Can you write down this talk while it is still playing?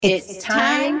It's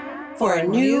time for a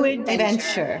new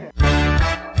adventure.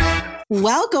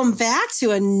 Welcome back to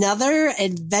another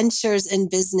Adventures in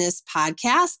Business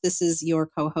podcast. This is your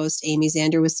co-host, Amy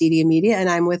Zander with CDA Media, and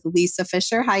I'm with Lisa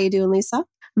Fisher. How you doing, Lisa?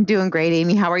 I'm doing great,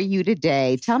 Amy. How are you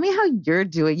today? Tell me how you're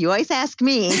doing. You always ask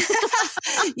me.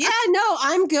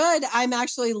 I'm good. I'm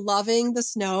actually loving the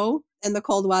snow and the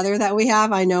cold weather that we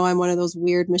have. I know I'm one of those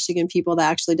weird Michigan people that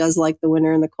actually does like the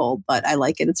winter and the cold, but I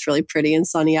like it. It's really pretty and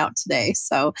sunny out today.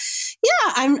 So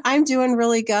I'm doing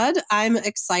really good. I'm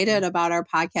excited about our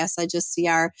podcast. I just see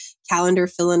our calendar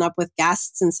filling up with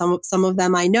guests, and some of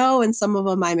them I know, and some of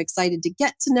them I'm excited to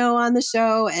get to know on the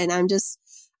show. And I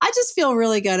just feel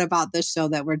really good about this show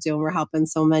that we're doing. We're helping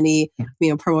so many,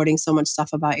 promoting so much stuff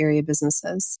about area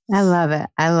businesses. I love it.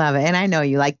 And I know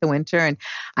you like the winter, and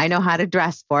I know how to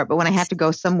dress for it. But when I have to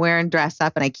go somewhere and dress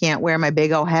up and I can't wear my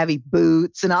big old heavy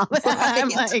boots and all that, I'm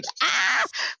like, ah.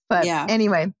 But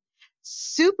anyway,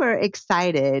 super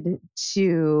excited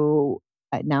to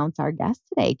announce our guest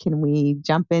today. Can we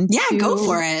jump into go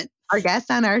for it. Our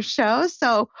guest on our show?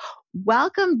 So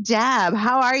welcome, Deb.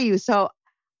 How are you? So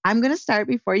I'm going to start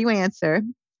before you answer.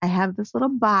 I have this little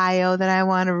bio that I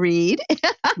want to read,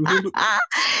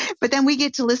 but then we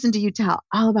get to listen to you tell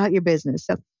all about your business.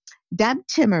 So Deb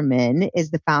Timmerman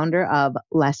is the founder of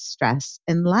Less Stress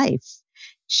in Life.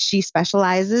 She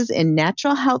specializes in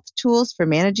natural health tools for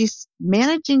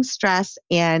managing stress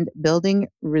and building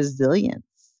resilience.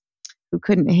 Who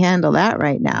couldn't handle that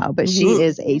right now? But she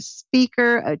is a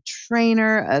speaker, a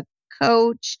trainer, a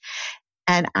coach,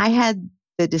 and I had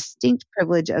the distinct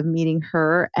privilege of meeting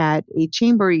her at a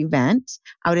chamber event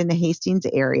out in the Hastings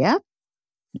area,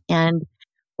 and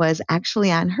was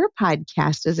actually on her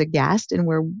podcast as a guest. And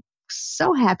we're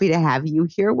so happy to have you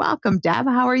here. Welcome, Deb.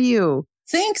 How are you?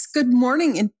 Thanks. Good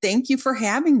morning. And thank you for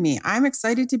having me. I'm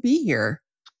excited to be here.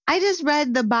 I just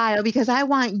read the bio because I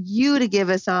want you to give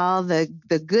us all the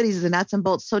goodies, the nuts and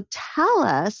bolts. So tell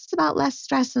us about Less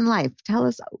Stress in Life. Tell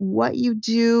us what you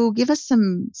do. Give us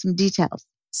some details.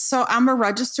 So I'm a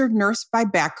registered nurse by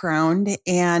background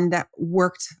and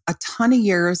worked a ton of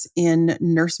years in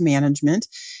nurse management.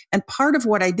 And part of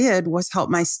what I did was help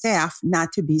my staff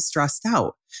not to be stressed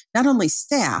out. Not only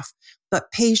staff,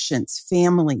 but patients,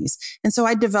 families. And so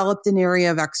I developed an area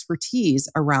of expertise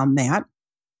around that.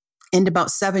 And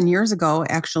about 7 years ago,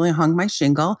 actually hung my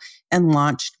shingle and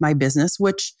launched my business,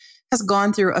 which has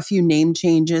gone through a few name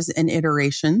changes and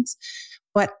iterations.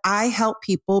 But I help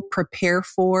people prepare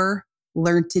for,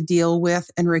 learn to deal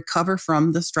with, and recover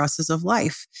from the stresses of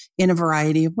life in a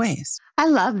variety of ways. I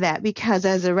love that, because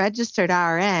as a registered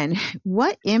RN,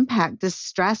 what impact does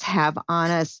stress have on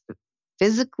us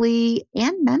physically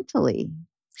and mentally?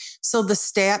 So the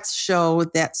stats show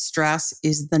that stress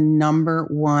is the number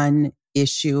one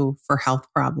issue for health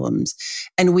problems.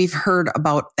 And we've heard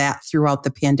about that throughout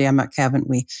the pandemic, haven't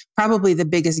we? Probably the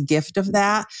biggest gift of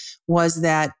that was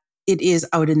that it is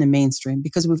out in the mainstream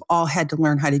because we've all had to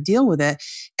learn how to deal with it.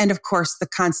 And of course, the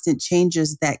constant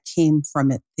changes that came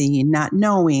from it, the not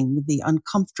knowing, the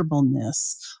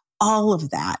uncomfortableness, all of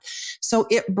that. So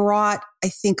it brought, I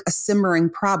think, a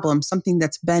simmering problem, something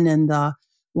that's been in the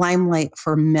limelight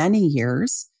for many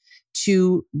years,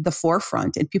 to the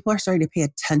forefront. And people are starting to pay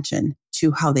attention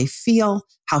to how they feel,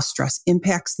 how stress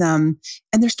impacts them.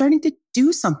 And they're starting to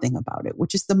do something about it,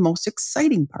 which is the most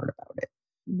exciting part about it.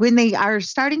 When they are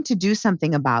starting to do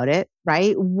something about it,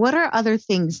 right? What are other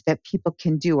things that people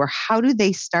can do, or how do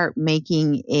they start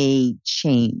making a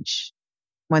change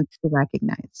once they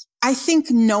recognize? I think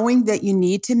knowing that you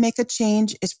need to make a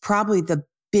change is probably the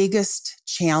biggest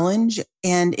challenge.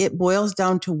 And it boils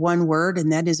down to one word,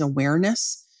 and that is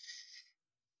awareness.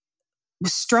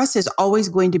 Stress is always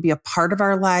going to be a part of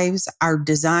our lives, our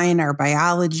design, our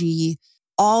biology,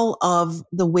 all of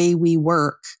the way we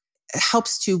work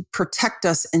helps to protect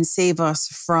us and save us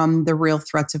from the real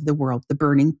threats of the world, the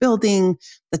burning building,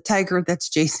 the tiger that's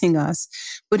chasing us.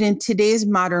 But in today's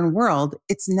modern world,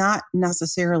 it's not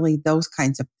necessarily those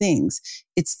kinds of things.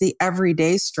 It's the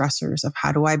everyday stressors of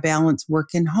how do I balance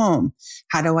work and home?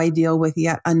 How do I deal with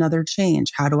yet another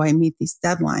change? How do I meet these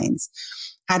deadlines?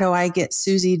 How do I get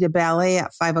Susie to ballet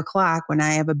at 5:00 when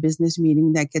I have a business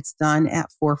meeting that gets done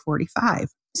at 4:45?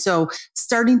 So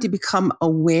starting to become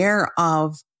aware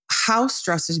of how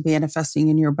stress is manifesting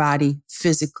in your body,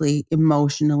 physically,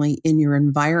 emotionally, in your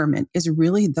environment is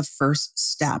really the first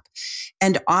step.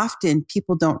 And often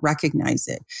people don't recognize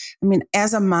it. I mean,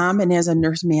 as a mom and as a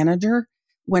nurse manager,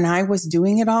 when I was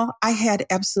doing it all, I had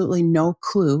absolutely no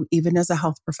clue, even as a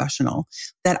health professional,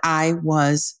 that I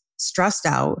was stressed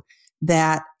out,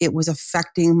 that it was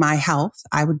affecting my health.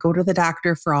 I would go to the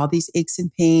doctor for all these aches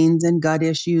and pains and gut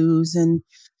issues and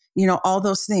all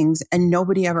those things. And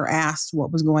nobody ever asked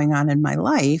what was going on in my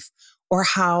life or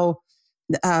how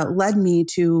led me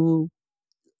to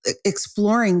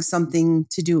exploring something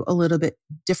to do a little bit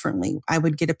differently. I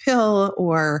would get a pill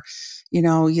or, you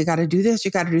got to do this,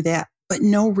 you got to do that, but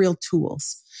no real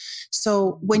tools.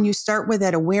 So when you start with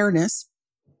that awareness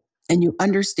and you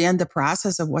understand the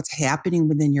process of what's happening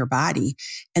within your body,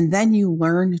 and then you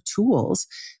learn tools,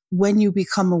 when you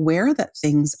become aware that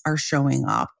things are showing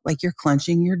up, like you're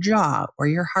clenching your jaw or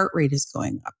your heart rate is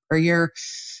going up or your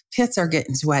pits are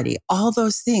getting sweaty, all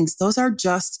those things, those are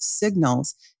just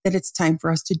signals that it's time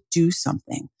for us to do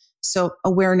something. So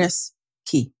awareness,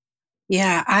 key.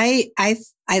 Yeah, I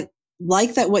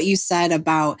like that what you said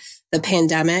about the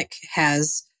pandemic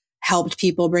has helped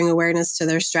people bring awareness to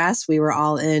their stress. We were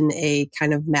all in a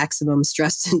kind of maximum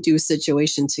stress-induced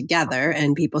situation together,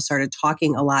 and people started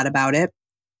talking a lot about it.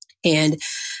 And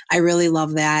I really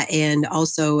love that. And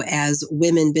also as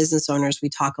women business owners, we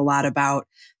talk a lot about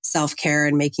self-care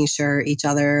and making sure each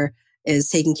other is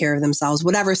taking care of themselves,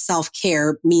 whatever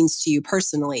self-care means to you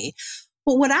personally.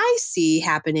 But what I see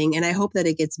happening, and I hope that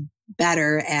it gets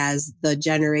better as the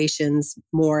generations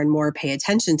more and more pay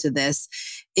attention to this,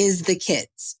 is the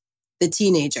kids, the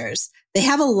teenagers. They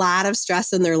have a lot of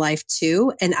stress in their life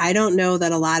too. And I don't know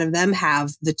that a lot of them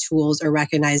have the tools or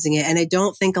recognizing it. And I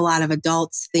don't think a lot of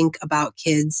adults think about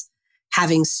kids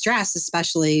having stress,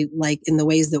 especially like in the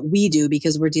ways that we do,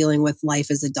 because we're dealing with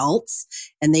life as adults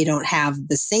and they don't have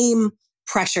the same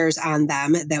pressures on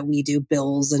them that we do,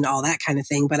 bills and all that kind of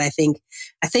thing. But I think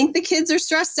the kids are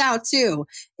stressed out too.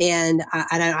 And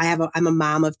I'm a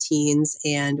mom of teens,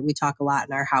 and we talk a lot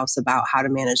in our house about how to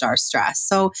manage our stress.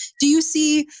 So do you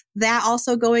see that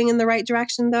also going in the right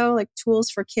direction though, like tools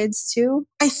for kids too?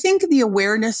 I think the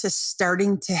awareness is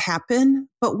starting to happen,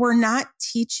 but we're not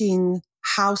teaching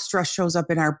how stress shows up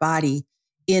in our body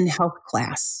in health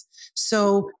class.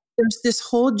 So there's this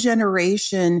whole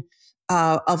generation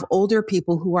of older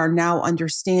people who are now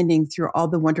understanding through all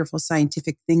the wonderful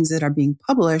scientific things that are being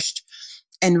published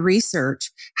and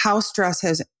research how stress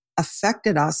has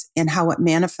affected us and how it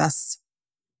manifests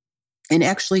and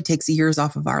actually takes years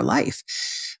off of our life.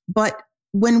 But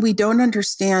when we don't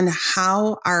understand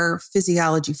how our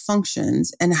physiology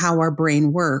functions and how our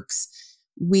brain works,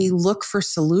 we look for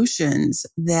solutions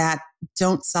that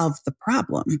don't solve the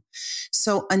problem.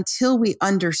 So until we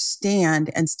understand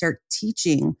and start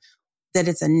teaching that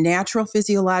it's a natural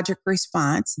physiologic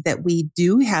response that we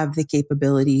do have the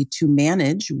capability to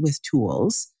manage with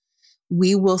tools,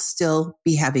 we will still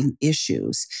be having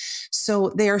issues.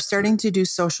 So they are starting to do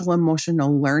social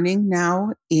emotional learning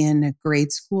now in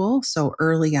grade school, so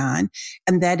early on,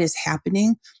 and that is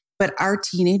happening. But our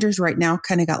teenagers right now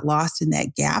kind of got lost in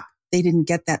that gap. They didn't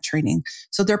get that training.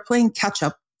 So they're playing catch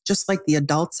up, just like the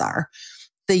adults are.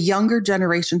 The younger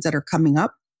generations that are coming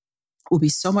up will be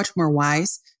so much more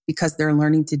wise because they're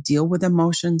learning to deal with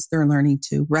emotions. They're learning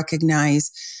to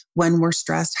recognize when we're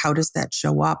stressed. How does that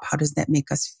show up? How does that make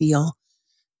us feel?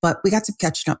 But we got some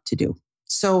catching up to do.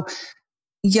 So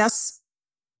yes,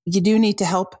 you do need to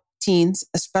help teens,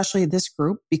 especially this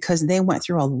group, because they went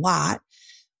through a lot.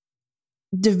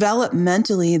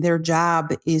 Developmentally, their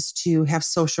job is to have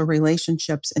social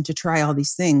relationships and to try all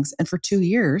these things. And for 2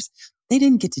 years, they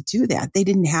didn't get to do that. They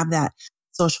didn't have that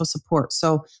social support.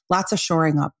 So lots of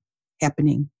shoring up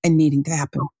happening and needing to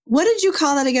happen. What did you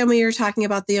call that again when you were talking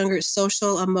about the younger?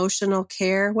 Social emotional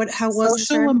care? How was it?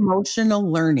 Social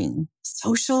emotional learning.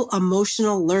 Social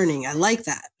emotional learning. I like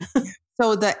that.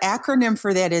 So the acronym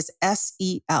for that is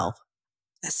SEL.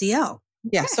 SEL.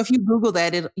 Yeah. So if you Google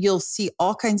that, you'll see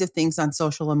all kinds of things on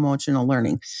social emotional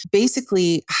learning.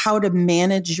 Basically, how to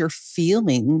manage your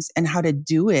feelings and how to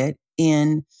do it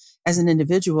as an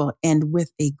individual and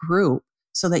with a group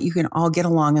so that you can all get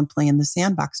along and play in the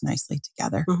sandbox nicely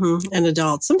together. Mm-hmm. And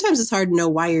adults. Sometimes it's hard to know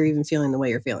why you're even feeling the way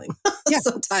you're feeling. Yeah.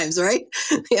 Sometimes, right?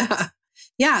 Yeah.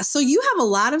 Yeah. So you have a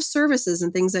lot of services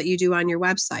and things that you do on your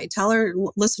website. Tell our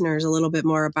listeners a little bit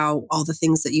more about all the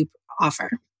things that you offer.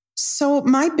 So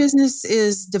my business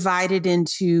is divided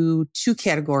into 2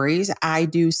 categories. I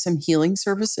do some healing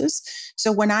services.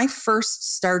 So when I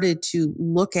first started to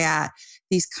look at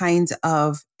these kinds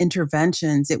of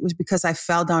interventions, it was because I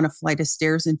fell down a flight of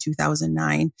stairs in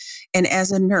 2009. And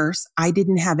as a nurse, I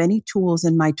didn't have any tools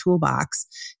in my toolbox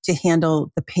to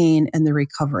handle the pain and the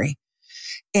recovery.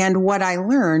 And what I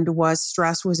learned was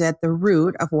stress was at the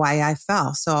root of why I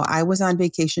fell. So I was on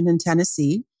vacation in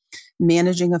Tennessee,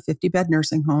 managing a 50-bed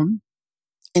nursing home.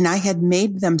 And I had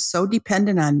made them so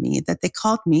dependent on me that they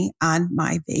called me on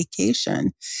my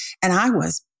vacation. And I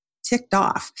was ticked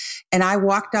off. And I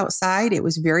walked outside. It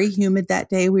was very humid that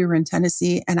day. We were in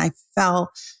Tennessee, and I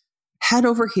fell head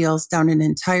over heels down an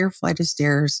entire flight of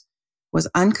stairs, was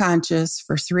unconscious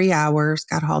for 3 hours,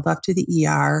 got hauled up to the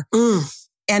ER.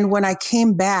 And when I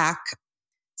came back,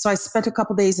 so I spent a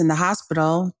couple days in the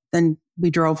hospital, then we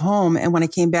drove home. And when I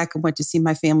came back and went to see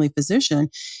my family physician,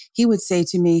 he would say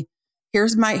to me,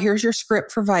 here's your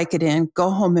script for Vicodin, go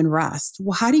home and rest.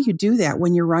 Well, how do you do that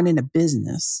when you're running a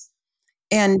business?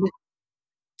 And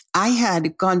I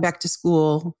had gone back to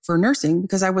school for nursing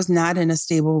because I was not in a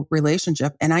stable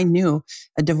relationship and I knew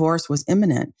a divorce was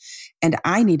imminent and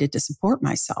I needed to support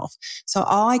myself. So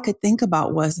all I could think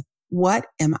about was, what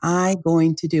am I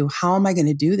going to do? How am I going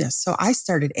to do this? So I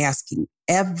started asking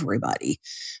everybody,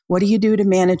 what do you do to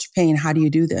manage pain? How do you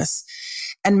do this?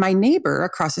 And my neighbor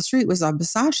across the street was a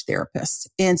massage therapist.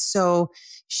 And so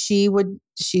she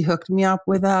hooked me up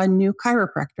with a new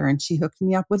chiropractor and she hooked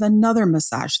me up with another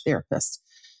massage therapist.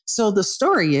 So the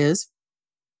story is,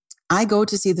 I go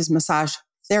to see this massage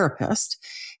therapist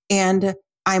and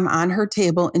I'm on her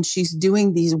table and she's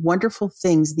doing these wonderful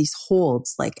things, these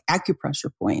holds like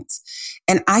acupressure points.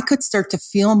 And I could start to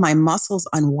feel my muscles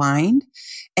unwind.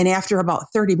 And after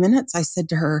about 30 minutes, I said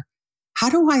to her, how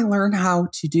do I learn how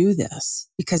to do this?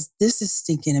 Because this is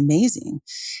stinking amazing.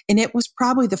 And it was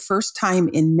probably the first time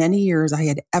in many years I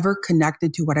had ever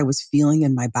connected to what I was feeling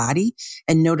in my body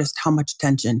and noticed how much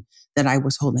tension that I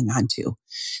was holding on to.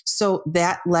 So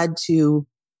that led to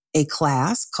a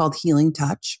class called Healing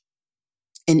Touch.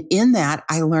 And in that,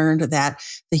 I learned that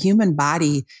the human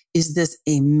body is this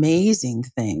amazing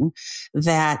thing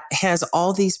that has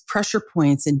all these pressure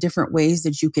points and different ways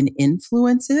that you can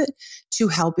influence it to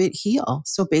help it heal.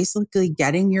 So basically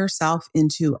getting yourself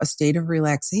into a state of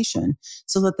relaxation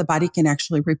so that the body can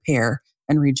actually repair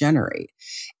and regenerate.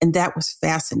 And that was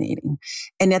fascinating.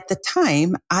 And at the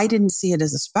time, I didn't see it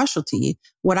as a specialty.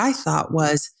 What I thought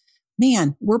was,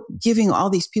 man, we're giving all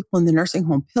these people in the nursing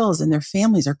home pills and their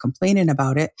families are complaining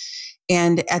about it.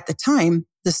 And at the time,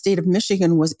 the state of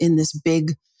Michigan was in this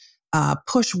big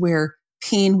push where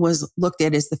pain was looked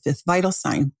at as the fifth vital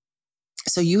sign.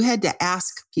 So you had to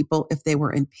ask people if they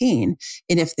were in pain.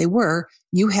 And if they were,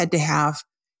 you had to have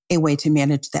a way to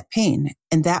manage that pain.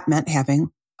 And that meant having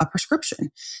a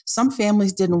prescription. Some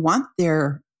families didn't want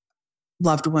their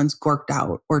loved ones gorked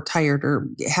out or tired or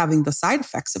having the side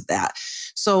effects of that.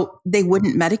 So they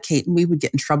wouldn't medicate and we would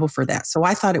get in trouble for that. So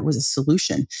I thought it was a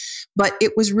solution, but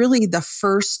it was really the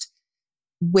first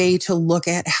way to look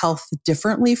at health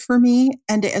differently for me.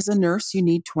 And as a nurse, you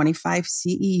need 25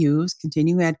 CEUs,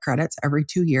 continuing ed credits every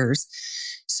 2 years.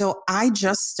 So I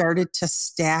just started to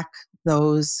stack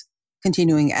those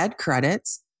continuing ed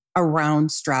credits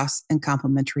around stress and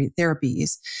complementary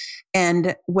therapies.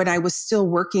 And when I was still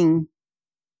working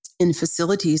in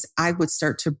facilities, I would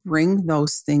start to bring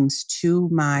those things to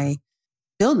my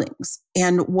buildings.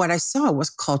 And what I saw was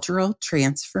cultural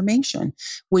transformation.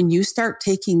 When you start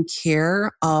taking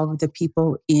care of the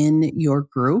people in your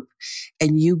group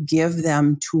and you give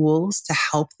them tools to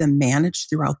help them manage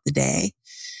throughout the day,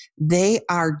 they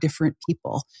are different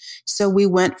people. So we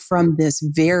went from this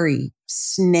very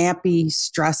snappy,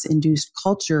 stress-induced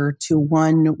culture to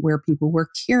one where people were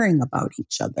caring about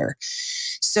each other.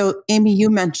 So Amy, you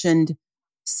mentioned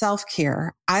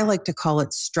self-care. I like to call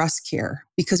it stress care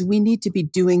because we need to be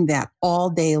doing that all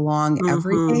day long,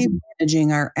 every day,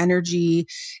 managing our energy.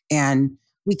 And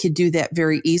we could do that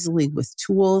very easily with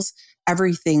tools,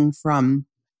 everything from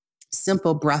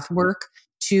simple breath work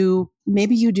to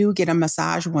maybe you do get a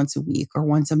massage once a week or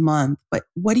once a month, but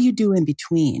what do you do in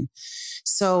between?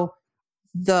 So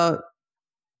the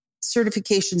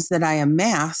certifications that I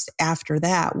amassed after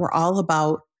that were all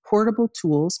about portable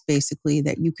tools, basically,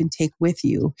 that you can take with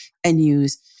you and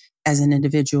use as an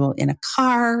individual in a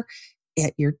car,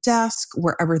 at your desk,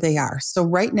 wherever they are. So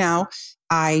right now,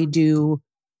 I do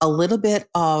a little bit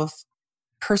of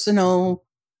personal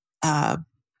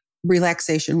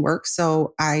relaxation work.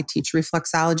 So I teach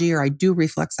reflexology or I do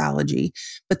reflexology.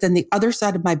 But then the other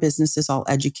side of my business is all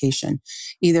education,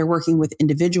 either working with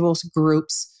individuals,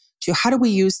 groups, to how do we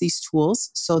use these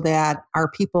tools so that our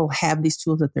people have these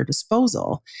tools at their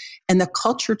disposal. And the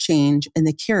culture change and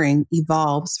the caring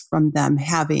evolves from them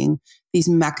having these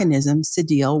mechanisms to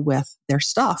deal with their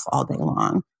stuff all day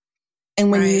long.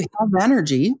 And when you have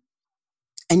energy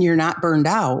and you're not burned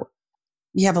out,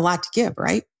 you have a lot to give,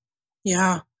 right?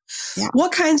 Yeah.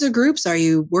 What kinds of groups are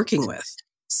you working with?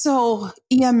 So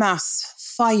EMS,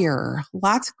 fire,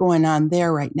 lots going on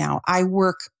there right now. I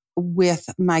work with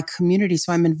my community.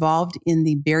 So I'm involved in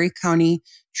the Barry County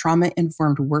Trauma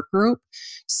Informed Work Group.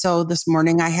 So this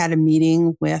morning I had a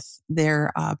meeting with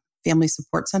their Family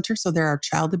Support Center. So they're our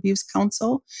child abuse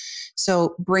counsel.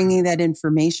 So bringing that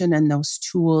information and those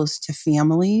tools to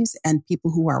families and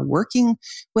people who are working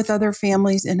with other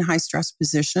families in high stress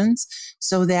positions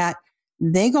so that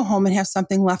they go home and have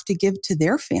something left to give to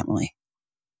their family.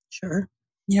 Sure.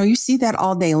 You see that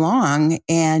all day long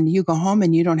and you go home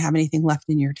and you don't have anything left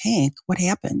in your tank. What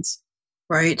happens?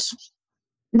 Right.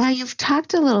 Now, you've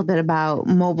talked a little bit about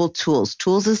mobile tools.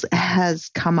 Has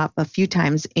come up a few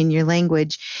times in your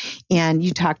language, and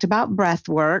you talked about breath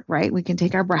work, right? We can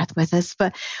take our breath with us,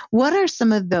 but what are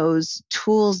some of those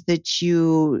tools that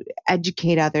you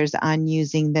educate others on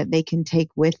using that they can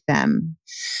take with them?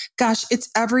 Gosh, it's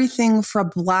everything from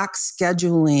block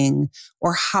scheduling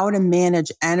or how to manage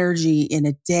energy in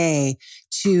a day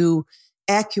to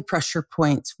acupressure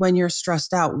points. When you're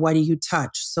stressed out, what do you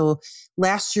touch? So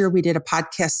last year we did a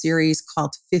podcast series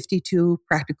called 52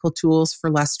 Practical Tools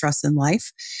for Less Stress in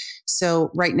Life.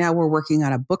 So right now we're working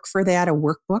on a book for that, a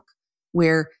workbook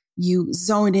where you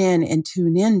zone in and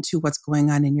tune in to what's going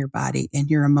on in your body and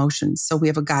your emotions. So we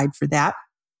have a guide for that.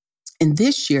 And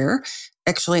this year,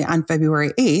 actually on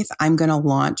February 8th, I'm going to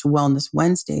launch Wellness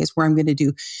Wednesdays, where I'm going to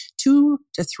do 2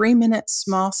 to 3 minute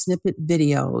small snippet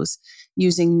videos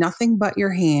using nothing but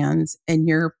your hands and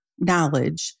your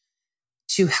knowledge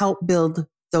to help build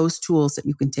those tools that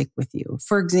you can take with you.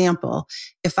 For example,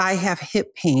 if I have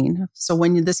hip pain, so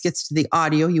when this gets to the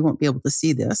audio, you won't be able to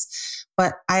see this,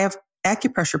 but I have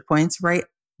acupressure points right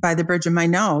by the bridge of my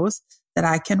nose that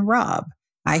I can rub.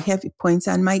 I have points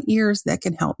on my ears that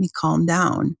can help me calm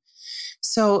down.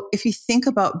 So if you think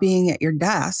about being at your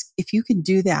desk, if you can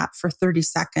do that for 30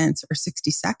 seconds or 60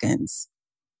 seconds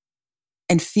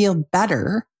and feel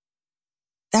better,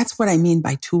 that's what I mean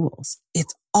by tools.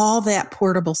 It's all that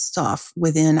portable stuff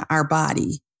within our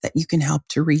body that you can help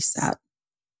to reset.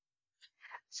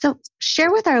 So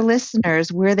share with our listeners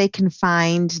where they can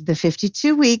find the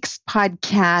 52 Weeks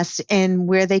podcast and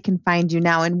where they can find you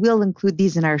now. And we'll include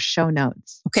these in our show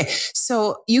notes. Okay.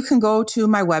 So you can go to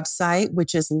my website,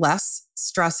 which is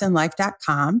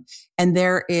lessstressinlife.com. And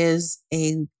there is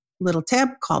a little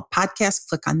tab called podcast.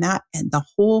 Click on that. And the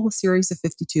whole series of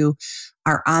 52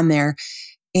 are on there.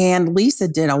 And Lisa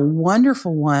did a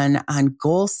wonderful one on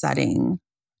goal setting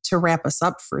to wrap us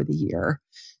up for the year.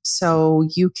 So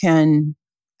you can,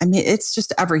 it's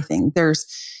just everything. There's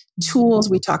tools.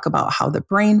 We talk about how the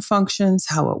brain functions,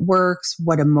 how it works,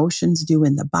 what emotions do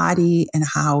in the body, and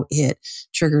how it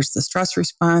triggers the stress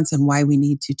response, and why we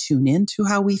need to tune into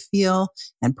how we feel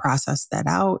and process that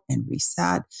out and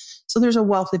reset. So there's a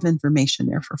wealth of information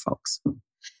there for folks.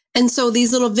 And so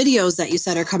these little videos that you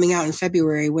said are coming out in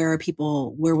February, where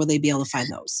will they be able to find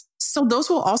those? So those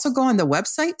will also go on the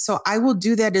website. So I will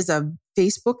do that as a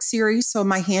Facebook series. So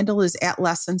my handle is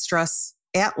 @Less Stress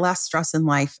in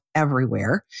Life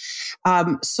everywhere.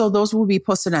 So those will be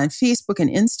posted on Facebook and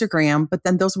Instagram, but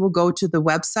then those will go to the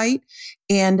website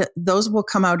and those will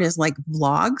come out as like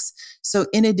vlogs. So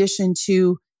in addition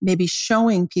to maybe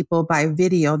showing people by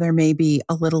video, there may be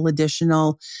a little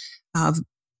additional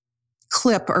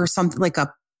clip or something like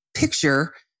a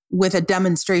picture with a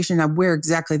demonstration of where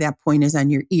exactly that point is on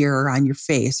your ear or on your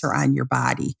face or on your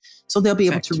body. So they'll be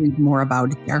able to read more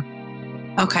about it there.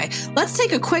 Okay, let's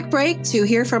take a quick break to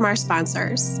hear from our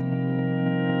sponsors.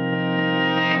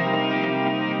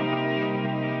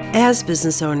 As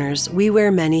business owners, we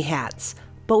wear many hats,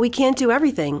 but we can't do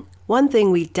everything. One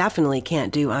thing we definitely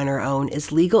can't do on our own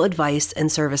is legal advice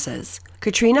and services.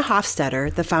 Katrina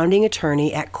Hofstetter, the founding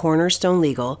attorney at Cornerstone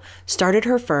Legal, started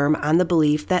her firm on the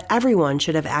belief that everyone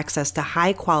should have access to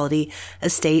high-quality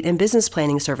estate and business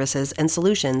planning services and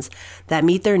solutions that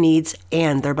meet their needs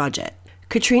and their budget.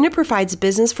 Katrina provides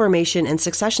business formation and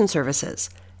succession services.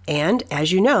 And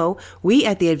as you know, we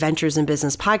at the Adventures in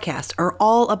Business podcast are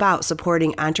all about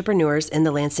supporting entrepreneurs in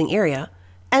the Lansing area.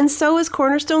 And so is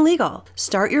Cornerstone Legal.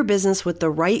 Start your business with the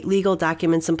right legal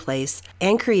documents in place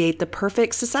and create the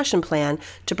perfect succession plan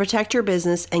to protect your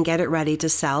business and get it ready to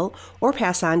sell or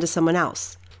pass on to someone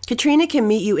else. Katrina can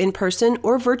meet you in person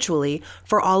or virtually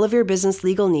for all of your business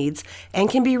legal needs and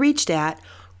can be reached at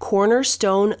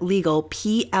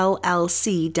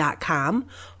cornerstonelegalpllc.com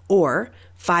or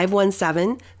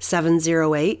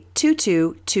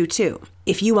 517-708-2222.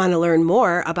 If you want to learn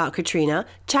more about Katrina,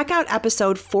 check out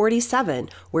episode 47,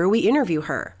 where we interview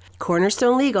her.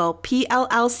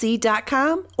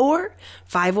 cornerstonelegalpllc.com or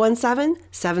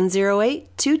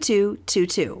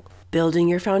 517-708-2222. Building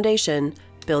your foundation,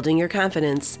 building your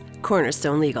confidence,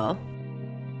 Cornerstone Legal.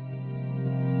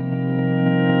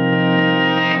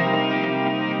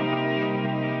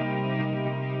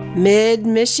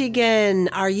 Mid-Michigan,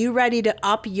 are you ready to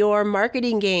up your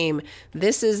marketing game?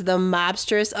 This is the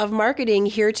Mobstress of Marketing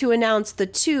here to announce the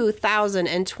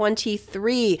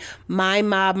 2023 My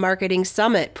Mob Marketing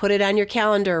Summit. Put it on your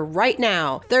calendar right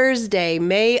now, Thursday,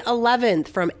 May 11th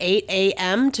from 8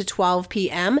 a.m. to 12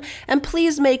 p.m. And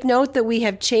please make note that we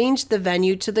have changed the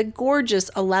venue to the gorgeous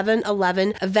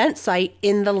 1111 event site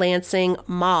in the Lansing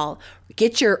Mall.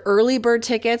 Get your early bird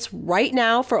tickets right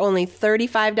now for only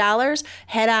 $35.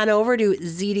 Head on over to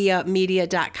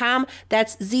ZediaMedia.com.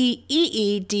 That's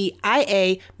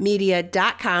ZEEDIA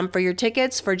Media.com for your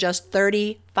tickets for just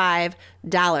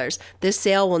 $35. This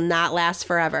sale will not last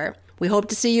forever. We hope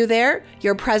to see you there.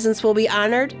 Your presence will be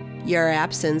honored. Your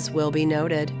absence will be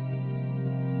noted.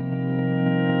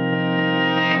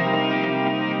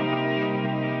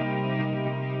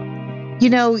 You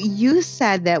know, you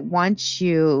said that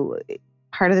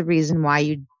part of the reason why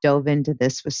you dove into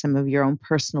this was some of your own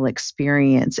personal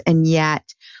experience. And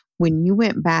yet, when you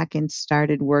went back and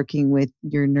started working with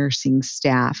your nursing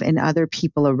staff and other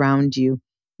people around you,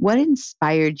 what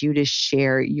inspired you to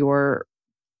share your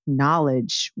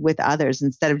knowledge with others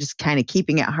instead of just kind of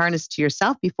keeping it harnessed to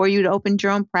yourself before you'd opened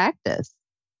your own practice?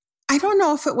 I don't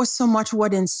know if it was so much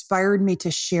what inspired me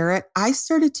to share it. I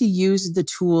started to use the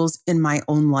tools in my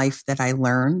own life that I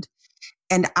learned,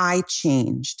 and I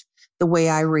changed the way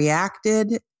I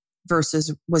reacted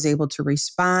versus was able to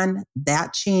respond.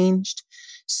 That changed.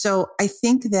 So I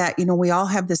think that, we all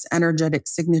have this energetic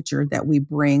signature that we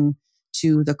bring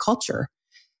to the culture.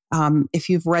 If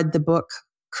you've read the book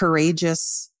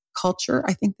Courageous Culture,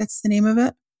 I think that's the name of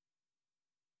it.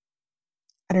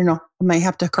 I don't know, I might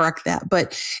have to correct that,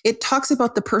 but it talks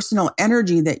about the personal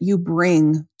energy that you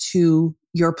bring to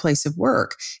your place of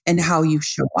work and how you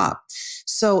show up.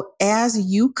 So as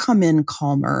you come in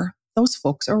calmer, those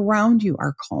folks around you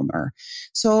are calmer.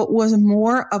 So it was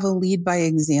more of a lead by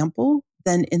example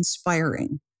than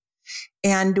inspiring.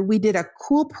 And we did a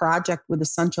cool project with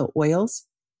essential oils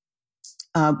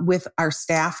with our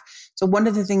staff. So one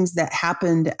of the things that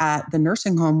happened at the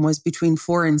nursing home was between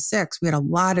 4 and 6, we had a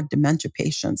lot of dementia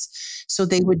patients. So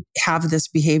they would have this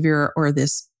behavior or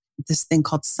this thing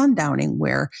called sundowning,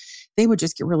 where they would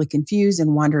just get really confused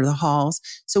and wander the halls.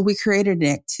 So we created an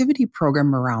activity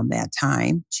program around that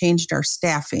time, changed our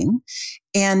staffing,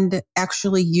 and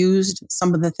actually used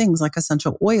some of the things like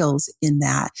essential oils in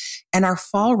that. And our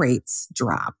fall rates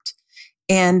dropped.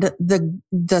 And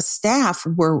the staff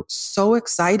were so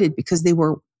excited because they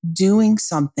were doing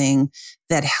something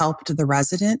that helped the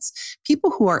residents.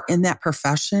 People who are in that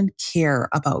profession care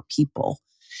about people.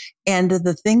 And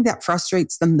the thing that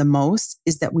frustrates them the most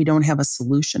is that we don't have a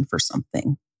solution for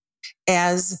something.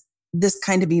 As this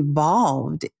kind of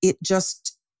evolved, it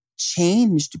just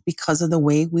changed because of the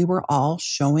way we were all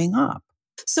showing up.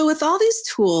 So with all these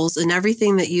tools and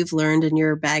everything that you've learned in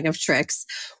your bag of tricks,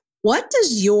 what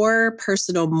does your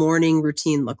personal morning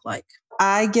routine look like?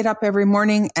 I get up every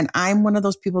morning and I'm one of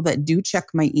those people that do check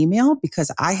my email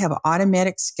because I have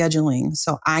automatic scheduling.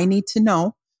 So I need to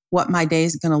know what my day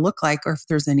is going to look like or if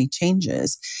there's any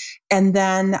changes. And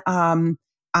then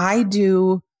I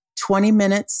do 20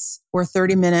 minutes or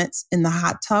 30 minutes in the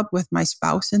hot tub with my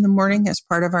spouse in the morning as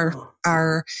part of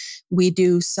we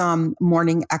do some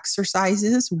morning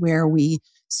exercises where we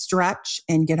stretch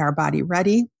and get our body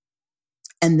ready.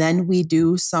 And then we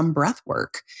do some breath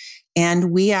work.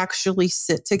 And we actually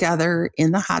sit together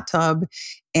in the hot tub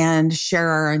and share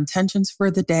our intentions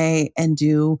for the day and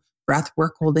do breath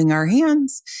work holding our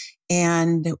hands.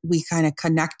 And we kind of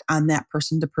connect on that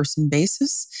person to person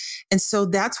basis. And so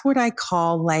that's what I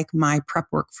call like my prep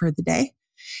work for the day.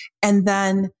 And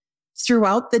then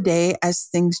throughout the day, as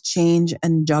things change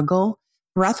and juggle,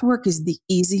 breath work is the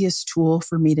easiest tool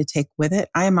for me to take with it.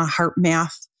 I am a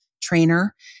HeartMath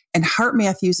trainer, and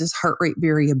HeartMath uses heart rate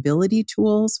variability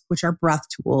tools, which are breath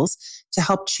tools, to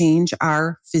help change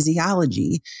our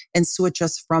physiology and switch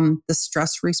us from the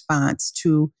stress response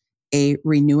to a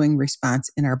renewing response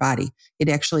in our body. It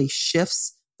actually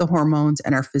shifts the hormones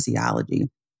and our physiology.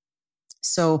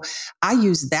 So I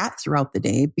use that throughout the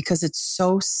day because it's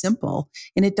so simple,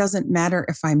 and it doesn't matter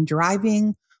if I'm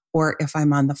driving or if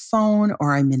I'm on the phone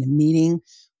or I'm in a meeting.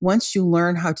 Once you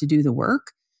learn how to do the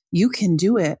work, you can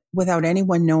do it without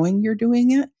anyone knowing you're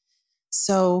doing it.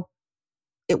 So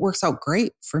it works out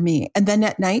great for me. And then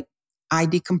at night, I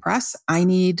decompress. I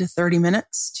need 30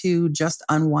 minutes to just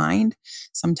unwind.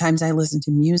 Sometimes I listen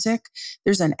to music.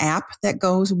 There's an app that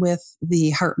goes with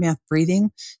the HeartMath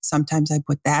breathing. Sometimes I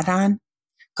put that on a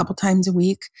couple times a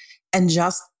week and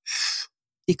just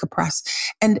decompress.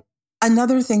 And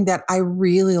Another thing that I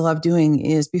really love doing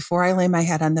is before I lay my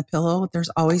head on the pillow,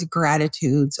 there's always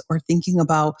gratitudes or thinking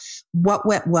about what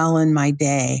went well in my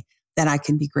day that I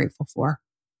can be grateful for.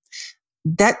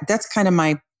 That's kind of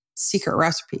my secret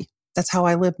recipe. That's how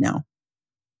I live now.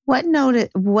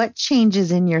 What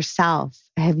changes in yourself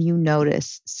have you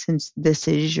noticed since this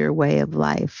is your way of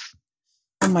life?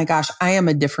 Oh my gosh, I am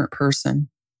a different person.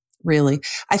 Really.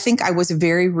 I think I was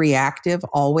very reactive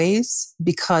always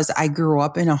because I grew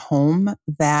up in a home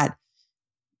that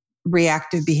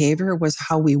reactive behavior was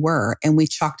how we were, and we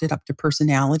chalked it up to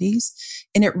personalities.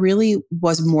 And it really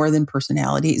was more than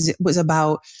personalities. It was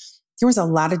about, there was a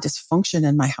lot of dysfunction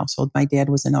in my household. My dad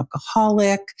was an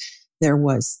alcoholic. There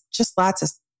was just lots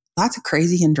of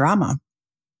crazy and drama.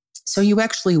 So you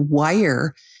actually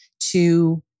wire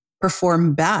to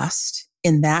perform best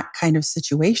in that kind of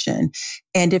situation.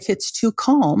 And if it's too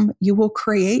calm, you will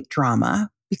create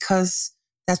drama because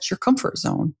that's your comfort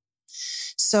zone.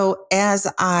 So as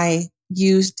I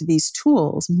used these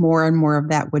tools, more and more of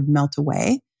that would melt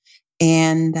away.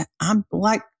 And I'm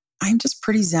just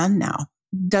pretty zen now.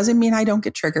 Doesn't mean I don't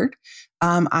get triggered.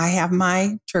 I have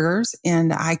my triggers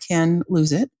and I can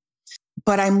lose it,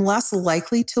 but I'm less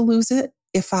likely to lose it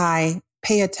if I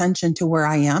pay attention to where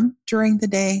I am during the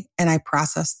day and I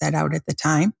process that out at the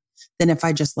time than if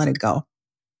I just let it go.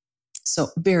 So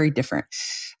very different.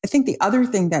 I think the other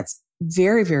thing that's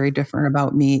very, very different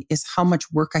about me is how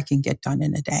much work I can get done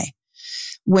in a day.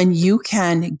 When you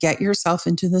can get yourself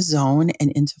into the zone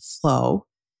and into flow,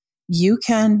 you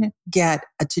can get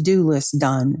a to-do list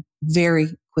done very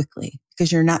quickly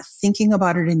because you're not thinking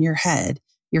about it in your head.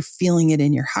 You're feeling it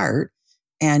in your heart.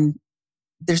 And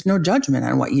there's no judgment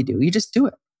on what you do. You just do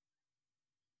it.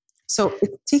 So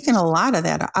it's taken a lot of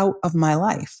that out of my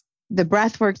life. The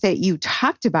breath work that you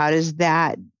talked about, does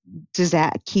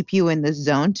that keep you in the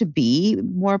zone to be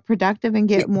more productive and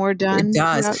get more done? It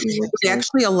does. It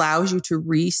actually allows you to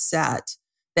reset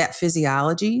that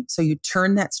physiology. So you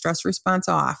turn that stress response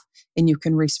off and you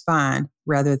can respond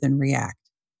rather than react.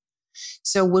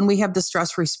 So when we have the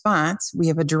stress response, we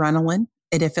have adrenaline.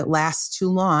 And if it lasts too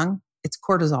long, it's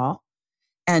cortisol.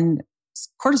 And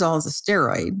cortisol is a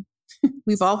steroid.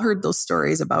 We've all heard those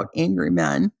stories about angry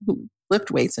men who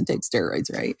lift weights and take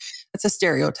steroids, right? That's a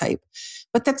stereotype.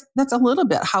 But that's a little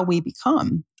bit how we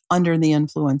become under the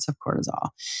influence of cortisol.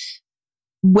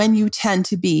 When you tend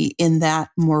to be in that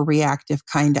more reactive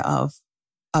kind of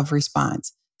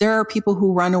response, there are people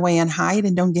who run away and hide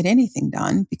and don't get anything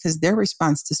done because their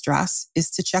response to stress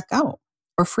is to check out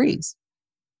or freeze,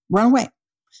 run away.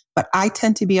 But I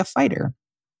tend to be a fighter.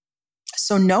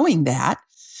 So knowing that,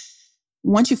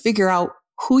 once you figure out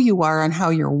who you are and how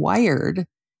you're wired,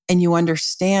 and you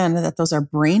understand that those are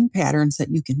brain patterns that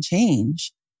you can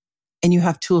change, and you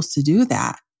have tools to do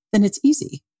that, then it's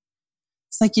easy.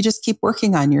 It's like you just keep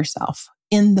working on yourself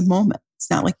in the moment. It's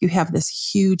not like you have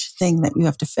this huge thing that you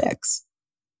have to fix.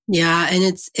 Yeah.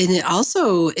 And it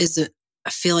also is, I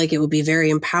feel like it would be very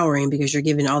empowering because you're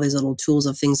given all these little tools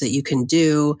of things that you can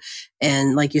do.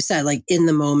 And like you said, like in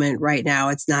the moment right now,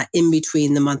 it's not in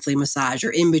between the monthly massage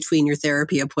or in between your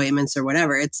therapy appointments or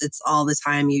whatever. It's all the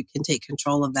time you can take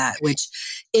control of that, which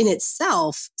in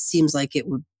itself seems like it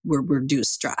would reduce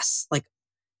stress, like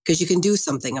because you can do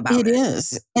something about it. It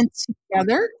is. And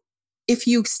together, if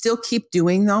you still keep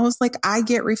doing those, like I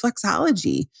get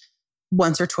reflexology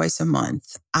once or twice a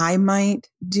month. I might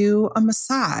do a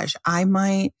massage. I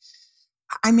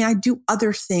do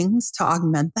other things to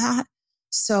augment that.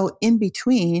 So in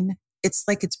between, it's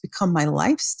like it's become my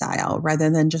lifestyle rather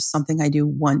than just something I do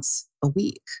once a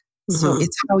week. Mm-hmm. So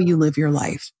it's how you live your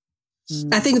life.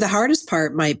 I think the hardest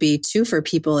part might be too for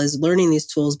people is learning these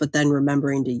tools, but then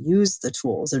remembering to use the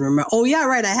tools and remember, oh yeah,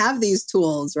 right, I have these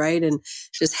tools, right? And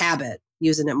just habit,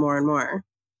 using it more and more.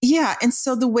 Yeah. And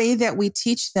so the way that we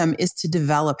teach them is to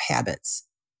develop habits.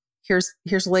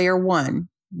 Here's layer one.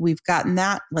 We've gotten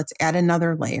that. Let's add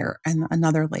another layer and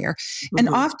another layer. Mm-hmm. And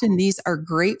often these are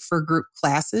great for group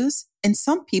classes. And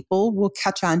some people will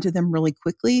catch on to them really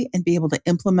quickly and be able to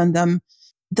implement them.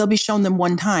 They'll be shown them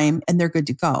one time and they're good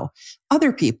to go.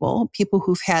 Other people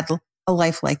who've had a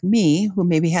life like me, who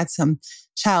maybe had some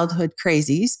childhood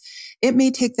crazies, it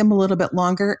may take them a little bit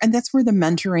longer. And that's where the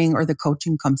mentoring or the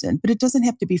coaching comes in. But it doesn't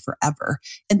have to be forever.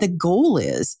 And the goal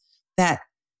is that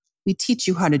we teach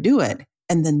you how to do it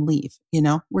and then leave. You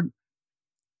know,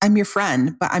 I'm your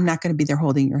friend, but I'm not going to be there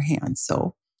holding your hand.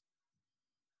 So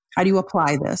how do you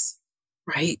apply this?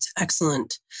 Right.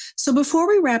 Excellent. So before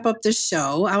we wrap up the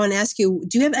show, I want to ask you,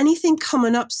 do you have anything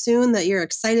coming up soon that you're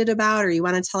excited about or you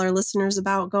want to tell our listeners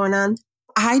about going on?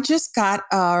 I just got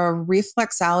a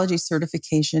reflexology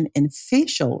certification in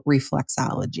facial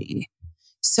reflexology.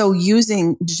 So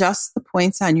using just the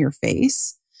points on your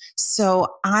face. So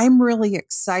I'm really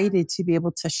excited to be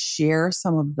able to share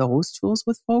some of those tools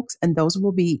with folks. And those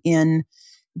will be in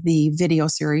the video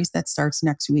series that starts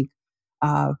next week,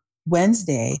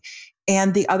 Wednesday.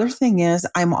 And the other thing is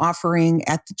I'm offering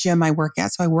at the gym I work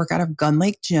at. So I work out of Gun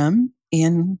Lake Gym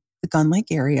in the Gun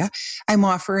Lake area. I'm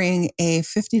offering a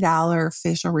 $50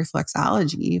 facial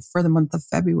reflexology for the month of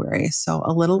February. So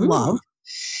a little love.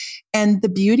 And the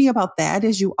beauty about that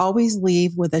is you always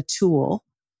leave with a tool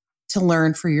to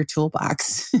learn for your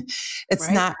toolbox. It's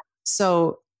Right. not,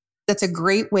 so that's a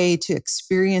great way to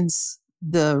experience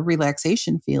the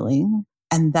relaxation feeling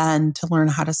and then to learn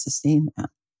how to sustain that.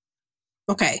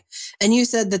 Okay. And you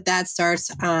said that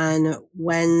starts on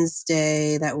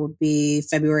Wednesday. That will be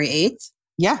February 8th.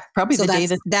 Yeah, probably So the day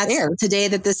that's airs. today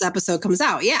that this episode comes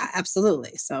out. Yeah,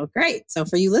 absolutely. So great. So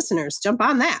for you listeners, jump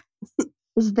on that.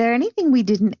 Is there anything we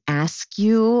didn't ask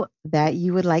you that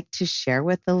you would like to share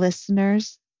with the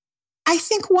listeners? I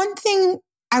think one thing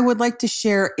I would like to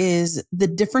share is the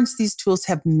difference these tools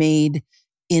have made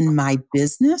in my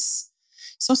business.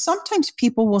 So sometimes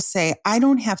people will say, I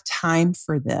don't have time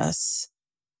for this.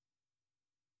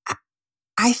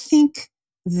 I think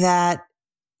that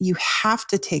you have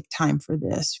to take time for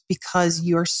this because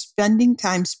you're spending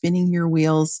time spinning your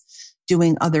wheels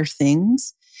doing other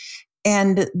things.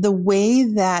 And the way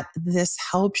that this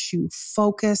helps you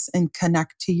focus and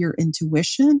connect to your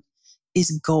intuition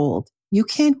is gold. You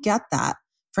can't get that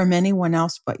from anyone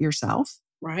else but yourself.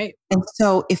 Right. And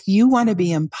so if you want to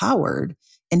be empowered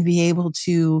and be able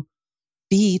to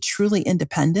be truly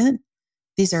independent,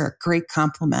 these are a great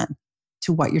complement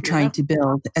to what you're trying to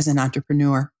build as an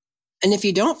entrepreneur. And if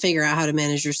you don't figure out how to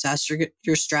manage your stress, you're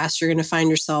going to find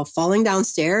yourself falling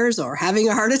downstairs or having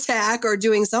a heart attack or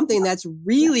doing something that's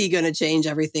really going to change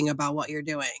everything about what you're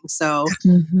doing. So,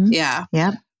 yeah.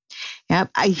 Yep.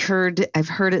 I've heard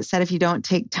it said, if you don't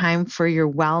take time for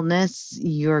your wellness,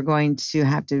 you're going to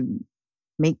have to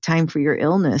make time for your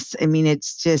illness. I mean,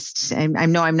 it's just, I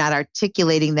know I'm not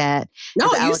articulating that.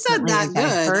 No, you said that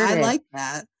good. I like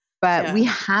that. But we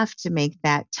have to make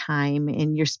that time.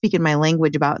 And you're speaking my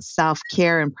language about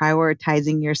self-care and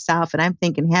prioritizing yourself. And I'm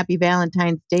thinking happy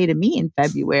Valentine's Day to me in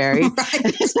February.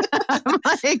 I'm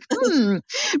like,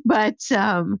 But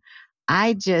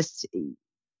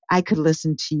I could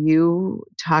listen to you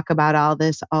talk about all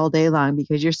this all day long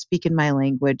because you're speaking my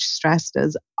language. Stress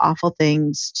does awful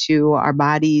things to our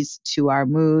bodies, to our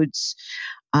moods.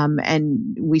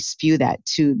 And we spew that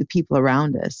to the people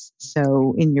around us.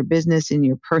 So in your business, in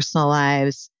your personal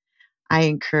lives, I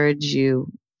encourage you,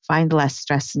 find less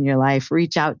stress in your life.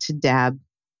 Reach out to Deb.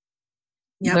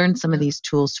 Learn some of these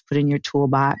tools to put in your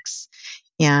toolbox.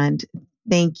 And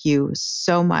thank you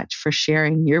so much for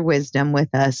sharing your wisdom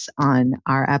with us on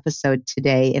our episode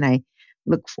today. And I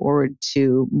look forward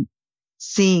to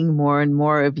seeing more and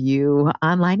more of you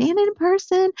online and in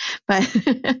person. But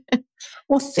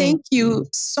well, thank you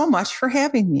so much for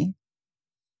having me.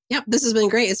 Yep, this has been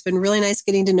great. It's been really nice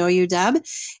getting to know you, Deb.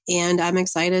 And I'm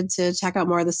excited to check out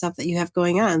more of the stuff that you have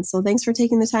going on. So thanks for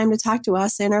taking the time to talk to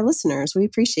us and our listeners. We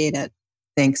appreciate it.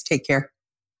 Thanks. Take care.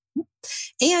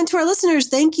 And to our listeners,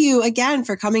 thank you again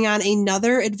for coming on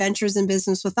another Adventures in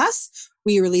Business with us.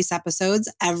 We release episodes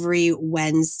every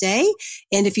Wednesday.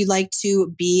 And if you'd like to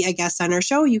be a guest on our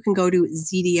show, you can go to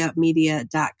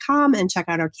zediamedia.com and check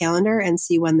out our calendar and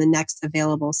see when the next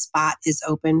available spot is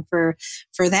open for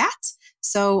that.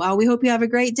 So we hope you have a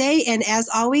great day. And as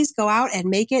always, go out and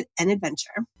make it an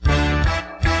adventure.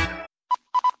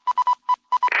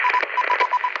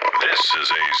 This is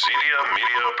a Zedia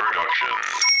Media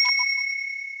production.